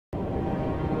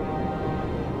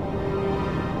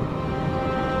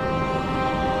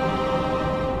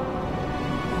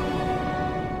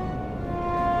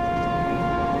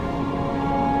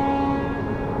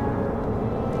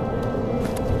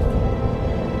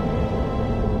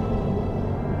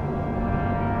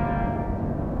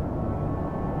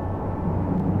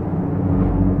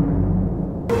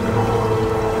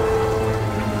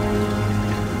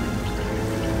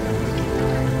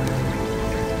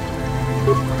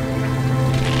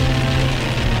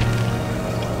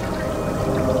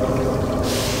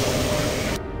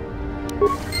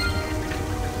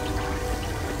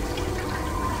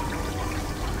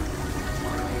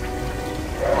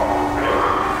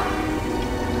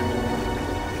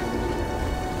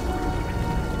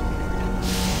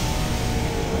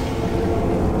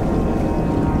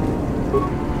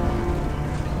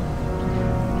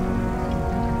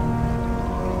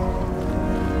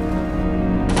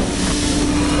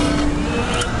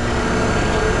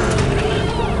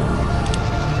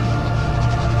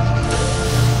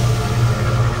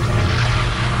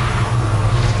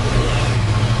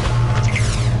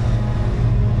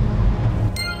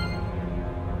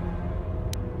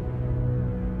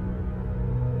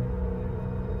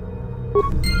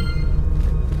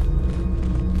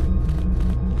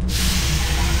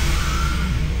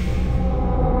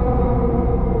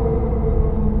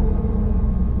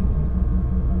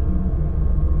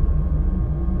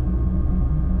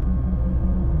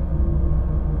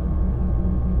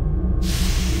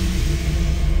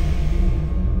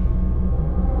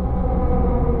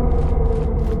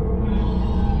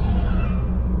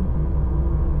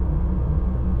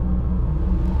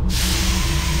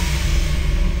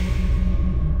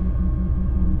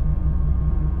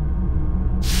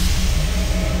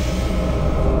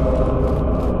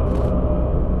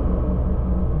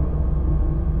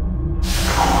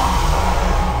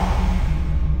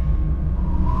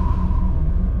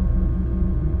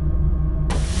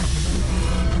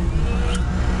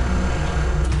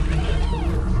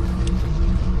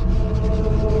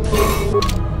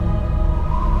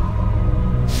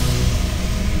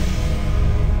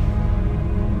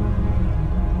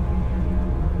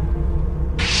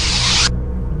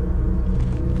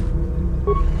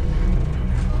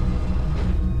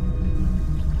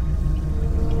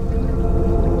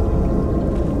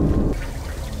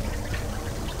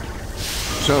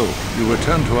So, you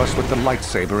return to us with the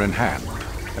lightsaber in hand,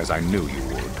 as I knew you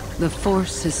would. The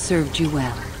Force has served you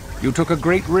well. You took a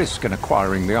great risk in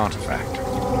acquiring the artifact.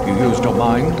 You used your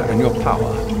mind and your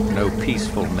power. No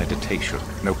peaceful meditation,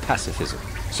 no pacifism.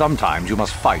 Sometimes you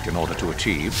must fight in order to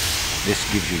achieve.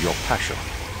 This gives you your passion.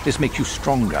 This makes you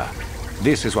stronger.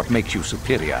 This is what makes you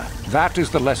superior. That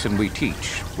is the lesson we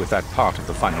teach with that part of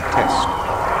the final test.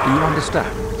 Do you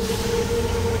understand?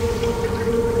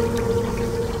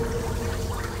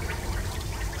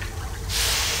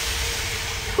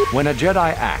 When a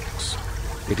Jedi acts,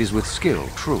 it is with skill,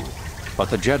 true. But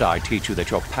the Jedi teach you that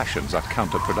your passions are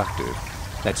counterproductive.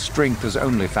 That strength is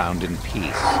only found in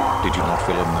peace. Did you not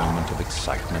feel a moment of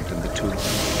excitement in the tomb?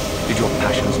 Did your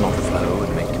passions not flow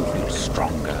and make you feel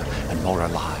stronger and more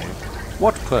alive?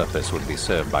 What purpose would be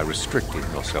served by restricting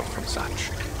yourself from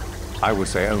such? I would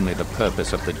say only the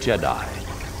purpose of the Jedi.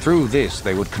 Through this,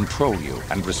 they would control you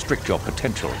and restrict your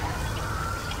potential.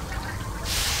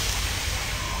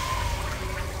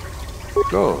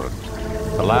 Good.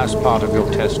 The last part of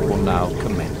your test will now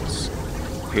commence.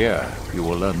 Here, you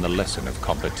will learn the lesson of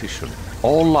competition.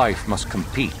 All life must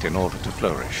compete in order to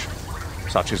flourish.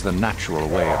 Such is the natural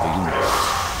way of the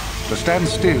universe. To stand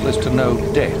still is to know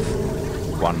death.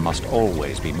 One must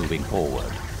always be moving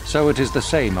forward. So it is the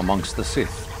same amongst the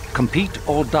Sith. Compete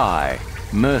or die.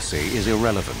 Mercy is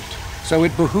irrelevant. So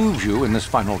it behooves you in this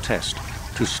final test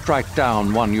to strike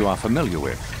down one you are familiar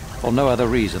with, for no other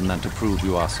reason than to prove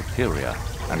you are superior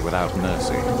and without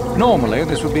mercy. Normally,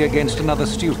 this would be against another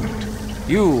student.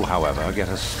 You, however, get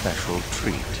a special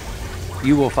treat.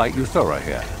 You will fight Uthar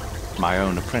here, my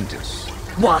own apprentice.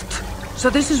 What?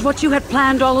 So this is what you had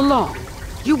planned all along?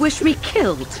 You wish me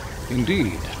killed?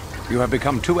 Indeed. You have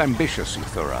become too ambitious,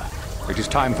 Uthar. It is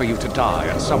time for you to die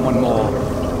and someone more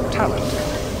talented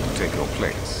to take your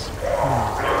place.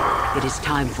 It is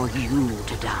time for you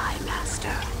to die,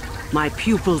 Master. My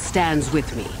pupil stands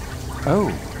with me.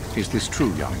 Oh, is this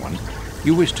true, young one?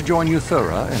 You wish to join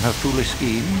Uthar in her foolish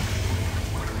scheme?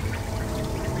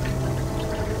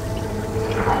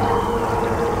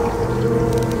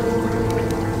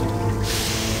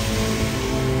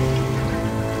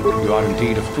 You are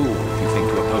indeed a fool if you think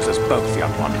to oppose us both,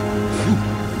 young one.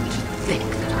 To think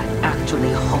that I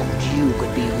actually hoped you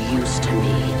could be of use to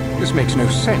me. This makes no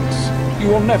sense. You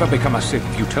will never become a Sith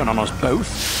if you turn on us both.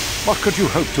 What could you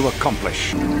hope to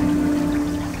accomplish?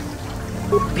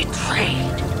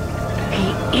 Betrayed.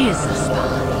 He is a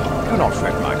spy. Do not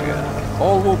fret, my dear.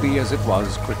 All will be as it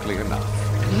was quickly enough.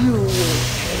 You will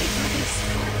pay for this,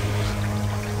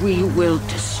 fool. We will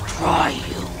destroy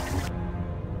you.